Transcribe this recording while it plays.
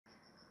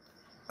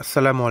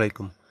আসসালামু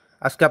আলাইকুম।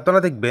 আজকে আপনারা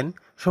দেখবেন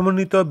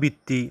সমন্বিত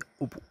বৃত্তি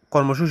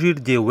কর্মসূচির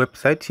যে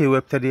ওয়েবসাইট, সেই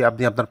ওয়েবসাইটে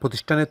আপনি আপনার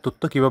প্রতিষ্ঠানের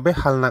তথ্য কীভাবে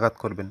হালনাগাদ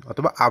করবেন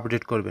অথবা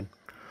আপডেট করবেন।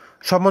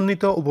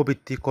 সমন্বিত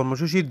উপবৃত্তি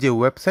কর্মসূচির যে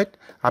ওয়েবসাইট,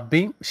 আপনি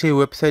সেই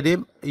ওয়েবসাইটে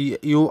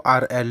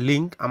ইউআরএল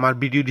লিঙ্ক আমার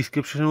ভিডিও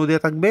ডিসক্রিপশনেও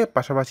দেওয়া থাকবে,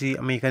 পাশাপাশি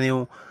আমি এখানেও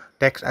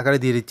টেক্সট আকারে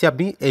দিয়ে দিচ্ছি,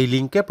 আপনি এই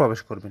লিঙ্কে প্রবেশ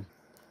করবেন।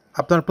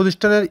 আপনার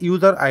প্রতিষ্ঠানের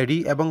ইউজার আইডি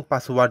এবং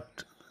পাসওয়ার্ড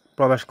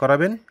প্রবেশ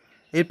করাবেন।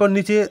 এরপর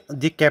নিচে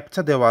যে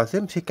ক্যাপচা দেওয়া আছে,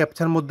 সেই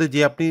ক্যাপচার মধ্যে যে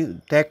আপনি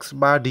ট্যাক্স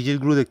বা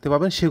ডিজিটগুলো দেখতে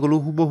পাবেন, সেগুলো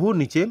হুবহু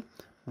নিচে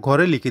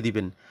ঘরে লিখে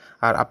দিবেন।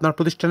 আর আপনার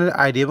প্রতিষ্ঠানের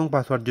আইডি এবং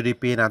পাসওয়ার্ড যদি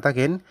পেয়ে না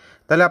থাকেন,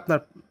 তাহলে আপনার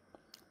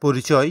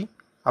পরিচয়,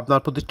 আপনার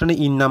প্রতিষ্ঠানের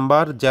ইন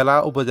নাম্বার, জেলা,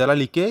 উপজেলা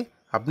লিখে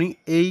আপনি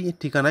এই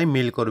ঠিকানায়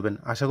মেল করবেন।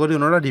 আশা করি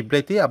ওনারা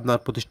রিপ্লাইতে আপনার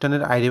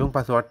প্রতিষ্ঠানের আইডি এবং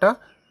পাসওয়ার্ডটা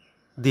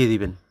দিয়ে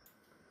দিবেন।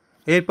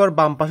 এরপর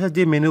বাম পাশে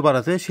যে মেনু বার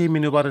আছে, সেই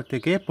মেনু বারের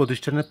থেকে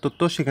প্রতিষ্ঠানের তথ্য,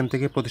 সেখান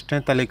থেকে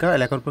প্রতিষ্ঠানের তালিকা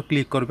এলাকার উপর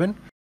ক্লিক করবেন।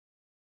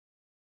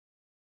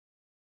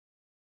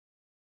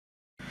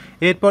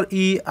 এরপর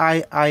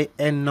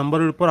EIN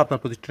নম্বরের উপর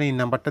আপনার প্রতিষ্ঠানের ইন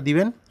নাম্বারটা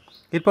দিবেন।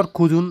 এরপর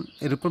খুঁজুন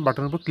এর উপর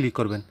বাটনের উপর ক্লিক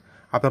করবেন।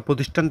 আপনার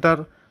প্রতিষ্ঠানটার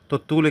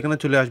তথ্যগুলো এখানে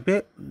চলে আসবে।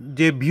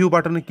 যে ভিউ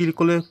বাটনে ক্লিক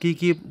করলে কী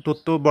কী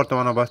তথ্য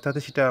বর্তমান অবস্থাতে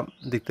সেটা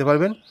দেখতে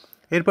পারবেন।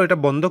 এরপর এটা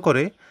বন্ধ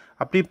করে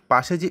আপনি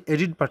পাশে যে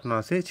এডিট বাটন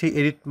আছে, সেই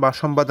এডিট বা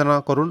সম্পাদনা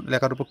করুন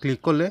লেখার উপর ক্লিক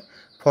করলে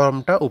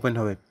ফর্মটা ওপেন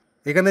হবে।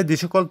 এখানে যে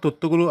সকল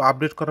তথ্যগুলো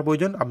আপডেট করা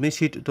প্রয়োজন, আপনি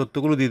সেই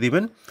তথ্যগুলো দিয়ে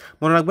দিবেন।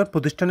 মনে রাখবেন,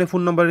 প্রতিষ্ঠানের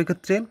ফোন নাম্বারের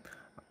ক্ষেত্রে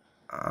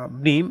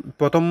আপনি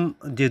প্রথম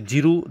যে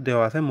জিরো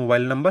দেওয়া আছে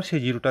মোবাইল নাম্বার,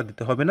 সেই জিরোটা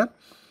দিতে হবে না।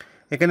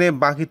 এখানে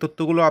বাকি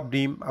তথ্যগুলো আপনি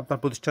আপনার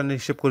প্রতিষ্ঠানের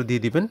হিসেব করে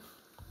দিয়ে দিবেন।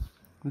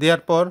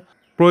 দেওয়ার পর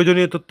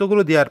প্রয়োজনীয়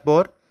তথ্যগুলো দেওয়ার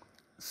পর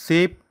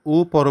সেভ ও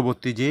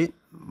পরবর্তী যে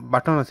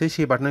বাটন আছে,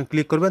 সেই বাটনে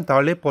ক্লিক করবেন,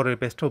 তাহলে পরের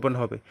পেজটা ওপেন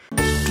হবে।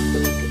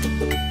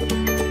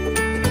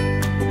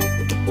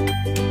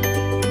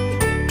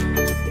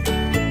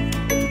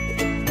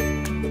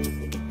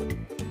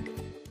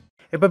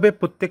 এভাবে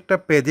প্রত্যেকটা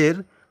পেজের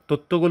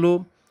তথ্যগুলো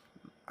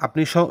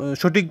আপনি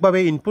সঠিকভাবে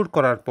ইনপুট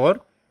করার পর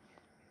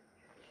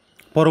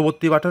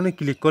পরবর্তী বাটনে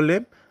ক্লিক করলে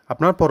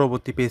আপনার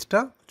পরবর্তী পেজটা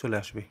চলে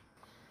আসবে।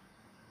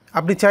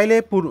 আপনি চাইলে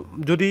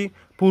যদি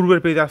পূর্বের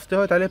পেজ আসতে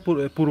হয়, তাহলে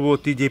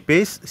পূর্ববর্তী যে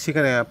পেজ,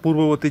 সেখানে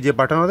পূর্ববর্তী যে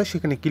বাটন আছে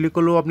সেখানে ক্লিক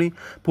করলেও আপনি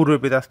পূর্বের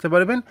পেজ আসতে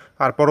পারবেন।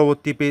 আর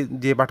পরবর্তী পেজ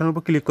যে বাটনের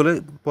উপর ক্লিক করলে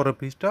পরের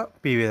পেজটা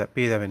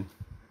পেয়ে যাবেন।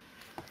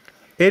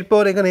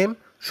 এরপর এখানে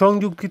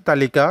সংযুক্তির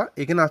তালিকা,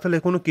 এখানে আসলে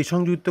কোনো কী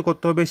সংযুক্ত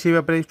করতে হবে সে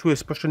ব্যাপারে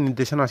সুস্পষ্ট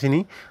নির্দেশনা আসেনি।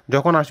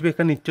 যখন আসবে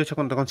এখানে নিশ্চয়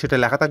তখন সেটা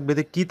লেখা থাকবে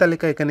যে কী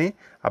তালিকা এখানে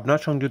আপনার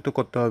সংযুক্ত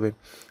করতে হবে।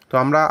 তো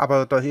আমরা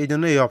আপাতত এই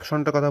জন্য এই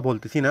অপশনটার কথা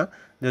বলতেছি না,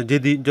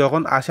 যদি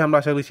যখন আসে আমরা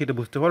আশা করি সেটা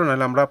বুঝতে পারবো,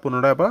 নাহলে আমরা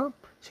পুনরায় আবার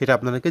সেটা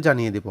আপনাদেরকে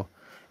জানিয়ে দেব।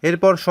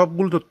 এরপর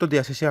সবগুলো তথ্য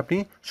দেওয়া শেষে আপনি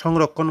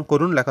সংরক্ষণ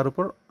করুন লেখার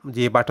উপর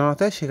যে বাটন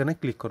আছে সেখানে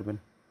ক্লিক করবেন।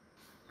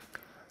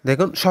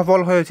 দেখুন সফল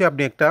হয়েছে,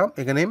 আপনি একটা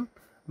এখানে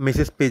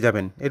মেসেজ পেয়ে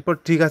যাবেন। এরপর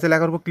ঠিক আছে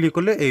লেখার উপর ক্লিক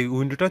করলে এই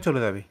উইন্ডোটা চলে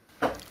যাবে।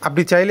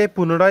 আপনি চাইলে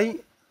পুনরায়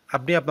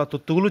আপনি আপনার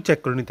তথ্যগুলো চেক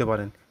করে নিতে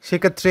পারেন।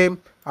 সেক্ষেত্রে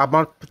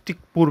আমার ঠিক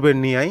পূর্বের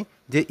নিয়াই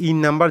যে ইন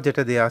নাম্বার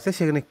যেটা দেওয়া আছে,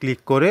 সেখানে ক্লিক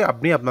করে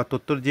আপনি আপনার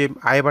তথ্যর যে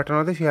আই বাটন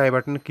আছে, সেই আই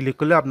বাটনে ক্লিক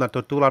করলে আপনার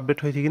তথ্যগুলো আপডেট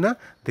হয়েছে কিনা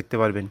দেখতে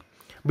পারবেন।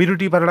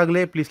 ভিডিওটি ভালো লাগলে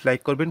প্লিজ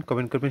লাইক করবেন,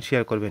 কমেন্ট করবেন,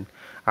 শেয়ার করবেন।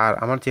 আর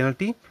আমার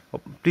চ্যানেলটি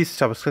প্লিজ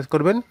সাবস্ক্রাইব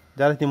করবেন।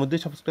 যারা ইতিমধ্যে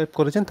সাবস্ক্রাইব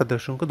করেছেন তাদের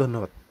অসংখ্য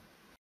ধন্যবাদ।